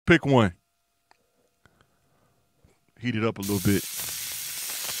Pick one. Heat it up a little bit.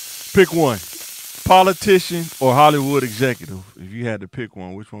 Pick one. Politician or Hollywood executive. If you had to pick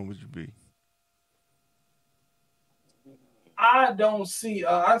one, which one would you be? I don't see.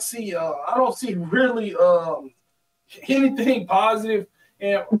 I don't see really anything positive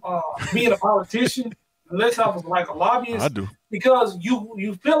in being a politician unless I was like a I lobbyist. do. Because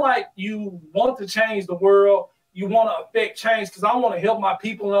you feel like you want to change the world, you want to affect change. Because I want to help my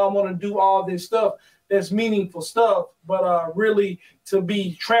people and I want to do all this stuff that's meaningful stuff. But really, to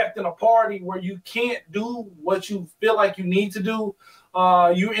be trapped in a party where you can't do what you feel like you need to do,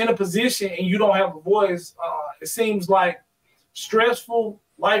 you're in a position and you don't have a voice. It seems like stressful,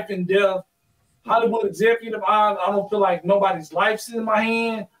 life and death. Hollywood executive, I don't feel like nobody's life's in my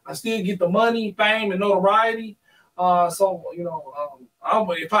hand. I still get the money, fame, and notoriety. If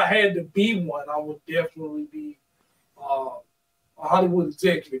I had to be one, I would definitely be a Hollywood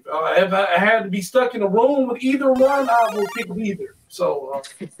executive. If I had to be stuck in a room with either one, I would pick either. So,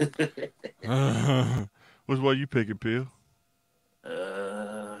 Which one you picking, Pill?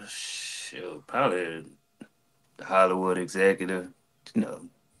 Shoot, probably the Hollywood executive. You know,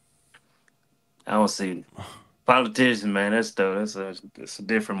 I don't see politicians, man. That's it's a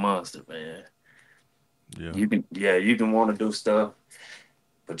different monster, man. Yeah. You can want to do stuff,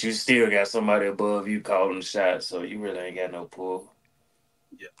 but you still got somebody above you calling the shots, so you really ain't got no pull.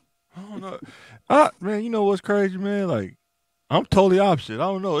 yeah. I don't know. Man, you know what's crazy, man? Like, I'm totally opposite. I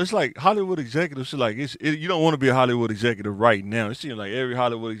don't know. It's like Hollywood executives. Like, you don't want to be a Hollywood executive right now. It seems like every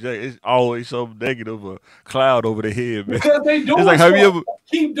Hollywood executive is always some negative or cloud over their head, man. Because they doing It's like, stuff. have you ever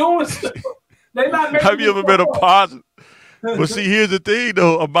Keep doing stuff. They not making have you ever been a stuff up. positive? But see, here's the thing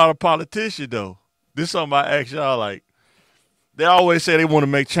though about a politician though. This is something I ask y'all. Like, they always say they want to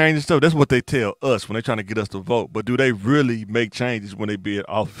make changes and stuff. That's what they tell us when they're trying to get us to vote. But do they really make changes when they be in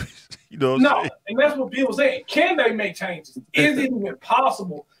office? You know what I'm No, saying? and that's what people say. Can they make changes? Is it even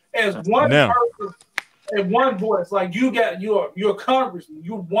possible as one Now. person and one voice? Like you got you're a congressman,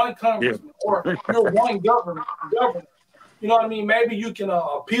 you're one congressman, or you're one governor. You know what I mean? Maybe you can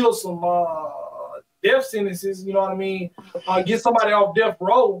appeal some death sentences. You know what I mean? Get somebody off death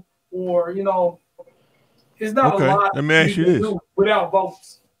row, or it's not a Okay, lot let me ask you can this. do without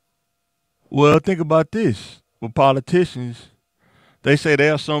votes. Well, think about this. With politicians, they say they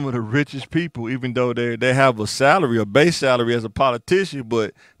are some of the richest people, even though they have a salary, a base salary as a politician,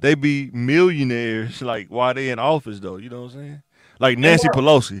 but they be millionaires like while they in office though. You know what I'm saying? Like They Nancy are.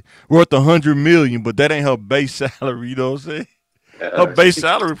 Pelosi, worth 100 million, but that ain't her base salary. You know what I'm saying? Her base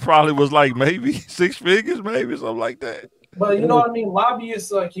salary probably was like maybe 6 figures, maybe something like that. But you know what I mean?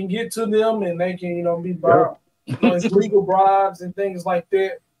 Lobbyists can get to them and they can, be bribed. It's legal bribes and things like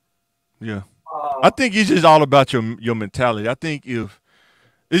that. Yeah, Uh, I think it's just all about your mentality. I think if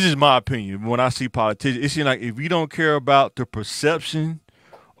this is my opinion, when I see politicians, it seems like if you don't care about the perception,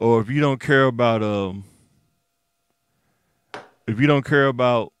 or if you don't care about if you don't care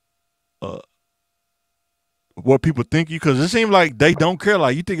about uh what people think you, because it seems like they don't care.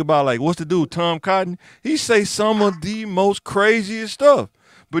 Like you think about like what's the dude Tom Cotton? He say some of the most craziest stuff,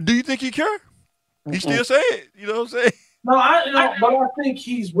 but do you think he care? He still say it. You know what I'm saying? no, but I think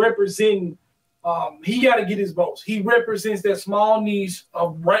he's representing. He got to get his votes. He represents that small niche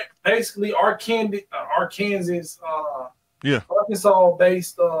of basically Arkansas, Yeah.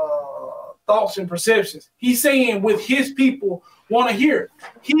 Arkansas-based thoughts and perceptions. He's saying with his people want to hear it.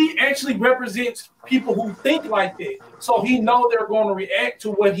 He actually represents people who think like that. So he know they're going to react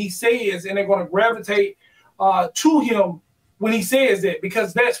to what he says and they're going to gravitate to him when he says that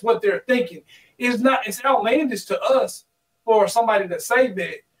because that's what they're thinking. It's outlandish to us for somebody to say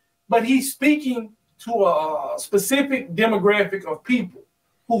that, but he's speaking to a specific demographic of people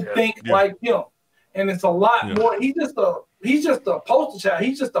who think like him. And it's a lot more. He's just a poster child.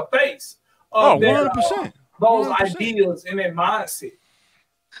 He's just a face of 100%. those 100%. ideas and that mindset.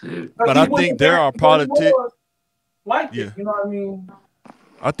 But I think there are politicians. Like it, you know what I mean?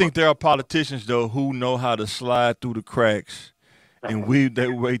 I think there are politicians though who know how to slide through the cracks and weave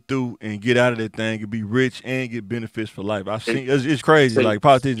their way through and get out of that thing and be rich and get benefits for life. I've seen it's crazy. Like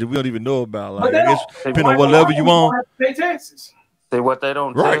politicians we don't even know about. Like I guess depending on what level you on. Have to pay taxes. See what they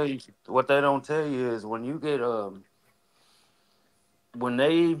don't Right. tell you. What they don't tell you is when you get when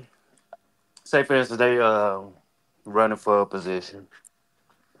they say for instance they running for a position,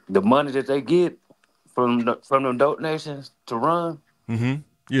 the money that they get from them donations to run,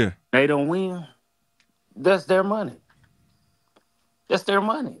 Yeah. they don't win. That's their money. That's their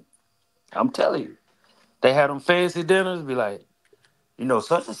money. I'm telling you. They had them fancy dinners, be like,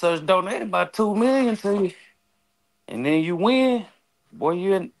 such and such donated about $2 million to you. And then you win, boy,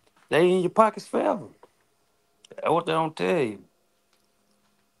 They in your pockets forever. That's what they don't tell you.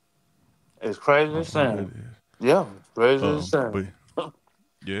 It's crazy as That sound. is. Yeah, crazy as But sound.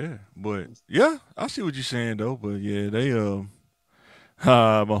 yeah, but yeah, I see what you're saying though. But yeah, they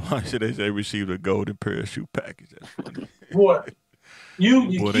my mom said they received a golden parachute package. That's funny. Boy, your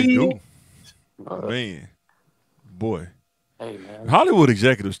Boy, they kid. do, man. Boy, Hey man. Hollywood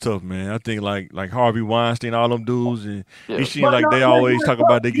executives tough, man. I think like Harvey Weinstein, all them dudes, and Yeah. it seems But like no, they yeah, always talk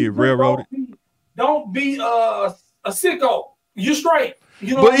about they get railroaded. Don't be a sicko. You straight.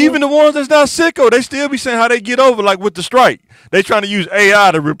 You know what But I mean? even the ones that's not sicko, they still be saying how they get over, like with the strike. They trying to use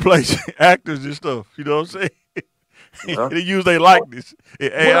AI to replace actors and stuff. You know what I'm saying? Yeah. They use their likeness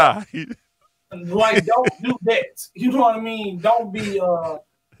in AI. Like, don't do that. You know what I mean? Don't be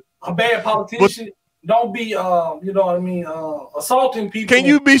a bad But politician. Don't be, you know what I mean, assaulting can people.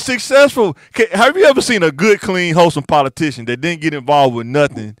 you be successful? Have you ever seen a good, clean, wholesome politician that didn't get involved with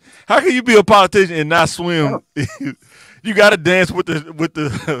nothing? How can you be a politician and not swim? You got to dance with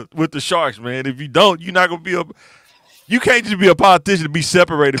the sharks, man. If you don't, you're not gonna be a. You can't just be a politician to be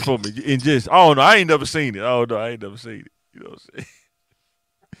separated from it and just. Oh no, I ain't never seen it. Oh no, I ain't never seen it. You know what I'm saying?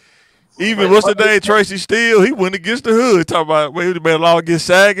 Even what's the name, Tracy Steele? He went against the hood, talking about wait, the man law get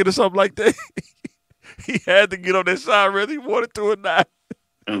sagging or something like that. He had to get on that side whether he wanted to or not.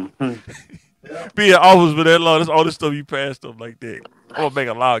 Be in office for that long, that's all this stuff you pass stuff like that. Or make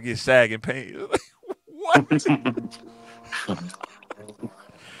a law get sagging pants. What?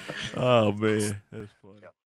 Oh man, that's funny.